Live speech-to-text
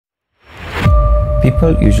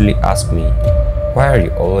People usually ask me, why are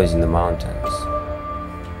you always in the mountains?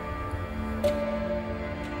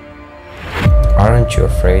 Aren't you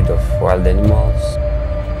afraid of wild animals?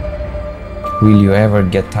 Will you ever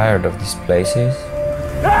get tired of these places?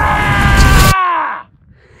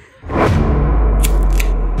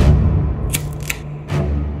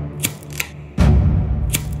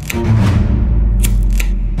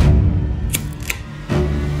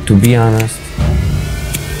 To be honest,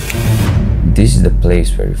 this is the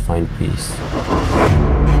place where you find peace.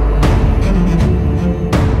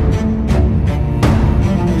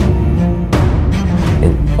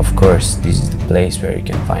 And of course, this is the place where you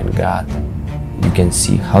can find God. You can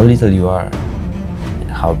see how little you are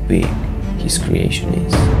and how big His creation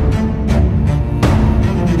is.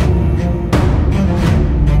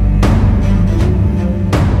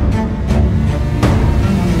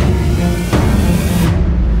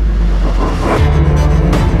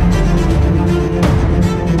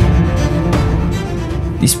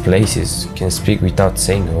 These places can speak without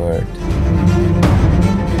saying a word.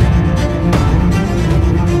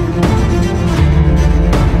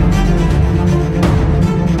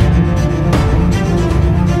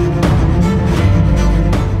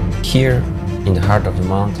 Here, in the heart of the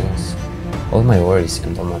mountains, all my worries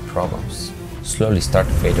and all my problems slowly start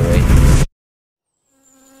to fade away.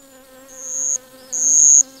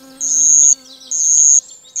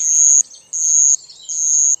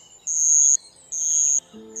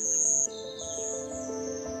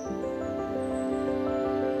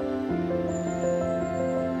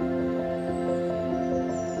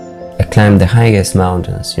 I climbed the highest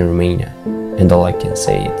mountains in Romania, and all I can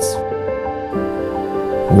say is,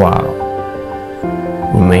 wow,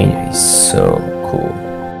 Romania is so cool.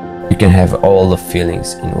 You can have all the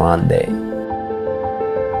feelings in one day.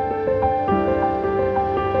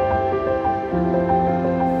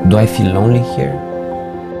 Do I feel lonely here?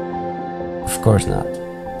 Of course not.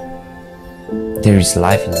 There is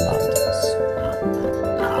life in the mountains.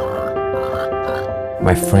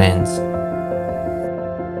 My friends.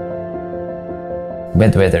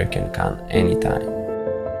 Bad weather can come anytime.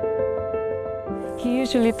 He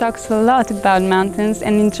usually talks a lot about mountains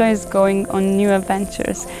and enjoys going on new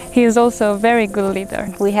adventures. He is also a very good leader.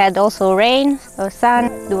 We had also rain or sun.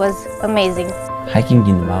 It was amazing. Hiking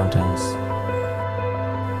in the mountains,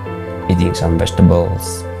 eating some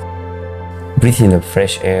vegetables, breathing the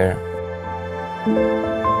fresh air.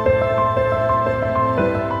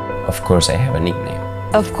 Of course, I have a nickname.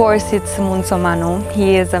 Of course, it's MUNTOMANUL.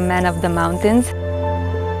 He is a man of the mountains.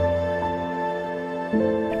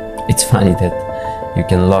 It's funny that you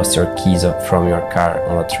can lose your keys from your car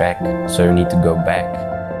on a track, so you need to go back.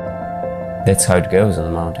 That's how it goes on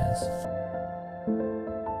the mountains.